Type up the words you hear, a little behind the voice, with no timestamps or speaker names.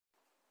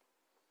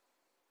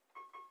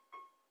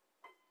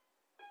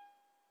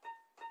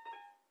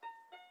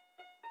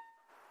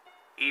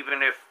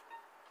even if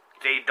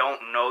they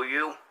don't know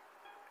you,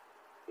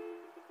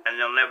 and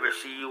they'll never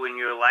see you in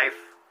your life,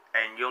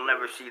 and you'll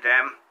never see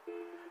them,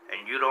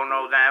 and you don't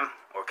know them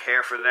or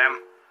care for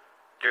them,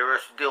 there are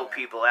still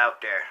people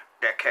out there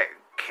that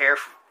care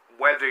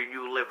whether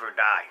you live or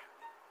die.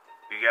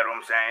 You get what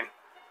I'm saying?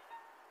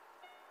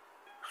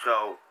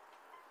 So,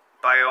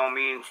 by all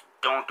means,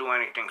 don't do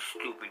anything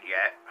stupid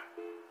yet,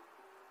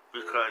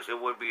 because it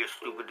would be a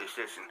stupid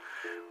decision.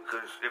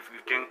 Because if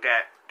you think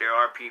that there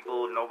are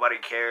people, nobody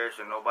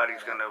cares, and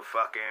nobody's gonna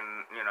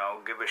fucking,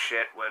 give a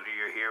shit whether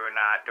you're here or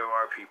not, there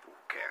are people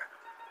who care.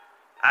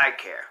 I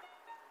care.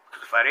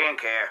 Because if I didn't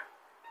care,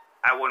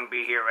 I wouldn't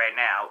be here right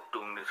now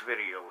doing this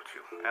video with you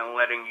and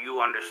letting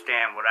you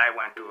understand what I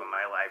went through in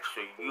my life,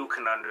 so you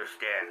can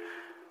understand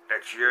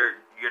that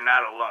you're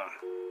not alone.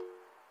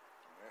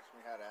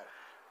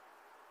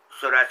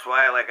 So that's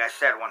why, like I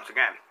said, once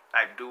again,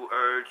 I do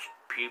urge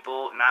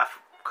people, not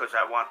because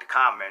I want the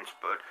comments,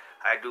 but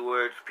I do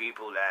urge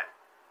people that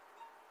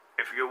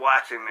if you're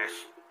watching this,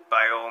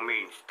 by all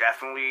means,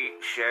 definitely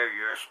share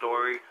your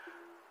story.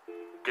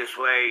 This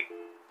way,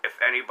 if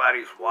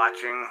anybody's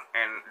watching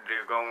and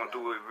they're going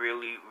through a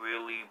really,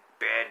 really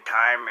bad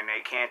time and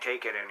they can't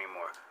take it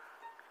anymore,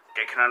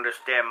 they can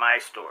understand my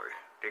story.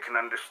 They can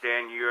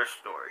understand your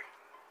story.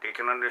 They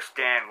can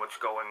understand what's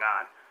going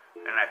on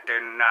and that they're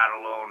not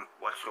alone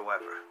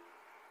whatsoever.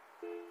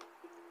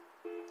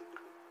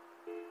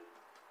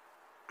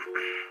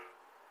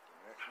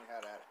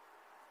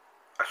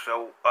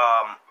 So,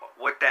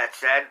 with that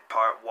said,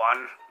 part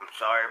one, I'm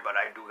sorry, but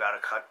I do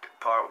gotta cut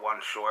part one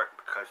short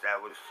because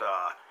that was,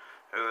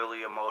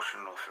 really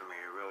emotional for me.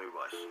 It really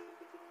was.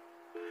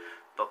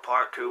 But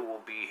part two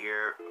will be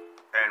here,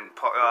 and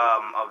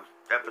of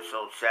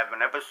episode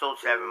 7.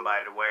 Episode 7,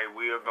 by the way,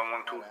 we are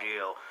going to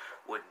deal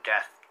with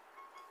death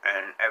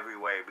in every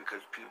way,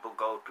 because people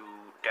go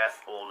through death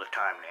all the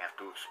time. They have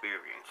to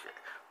experience it.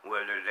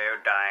 Whether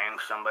they're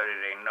dying, somebody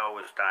they know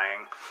is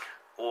dying,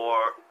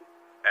 or,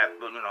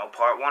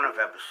 part 1 of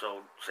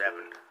episode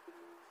 7.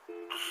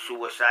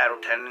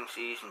 Suicidal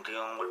tendencies and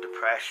dealing with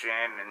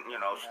depression and,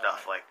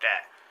 stuff like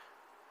that.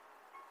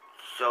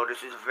 So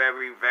this is a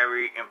very,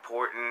 very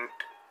important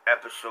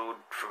episode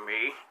for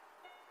me,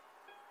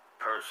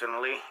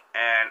 personally,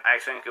 and I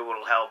think it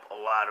will help a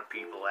lot of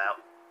people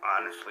out,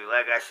 honestly.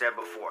 Like I said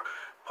before,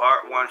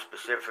 part 1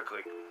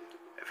 specifically,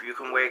 if you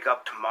can wake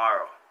up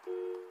tomorrow,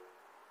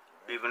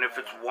 even if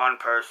it's one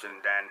person,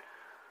 then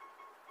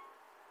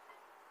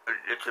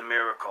it's a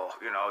miracle.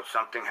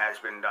 Something has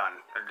been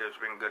done. There's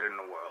been good in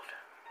the world.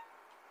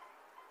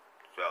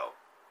 So,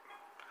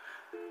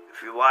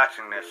 if you're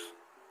watching this,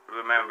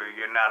 remember,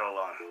 you're not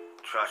alone.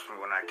 Trust me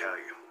when I tell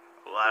you.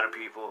 A lot of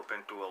people have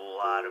been through a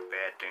lot of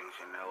bad things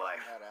in their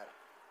life.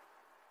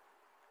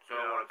 So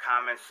the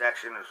comment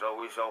section is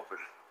always open.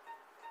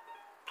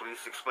 Please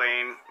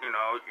explain,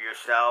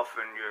 yourself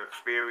and your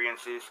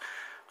experiences,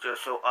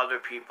 just so other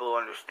people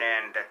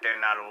understand that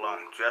they're not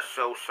alone. Just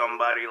so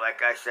somebody,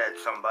 like I said,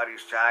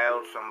 somebody's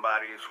child,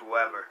 somebody's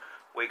whoever,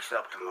 wakes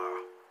up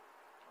tomorrow.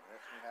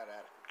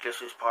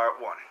 This is part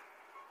 1.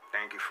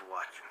 Thank you for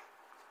watching.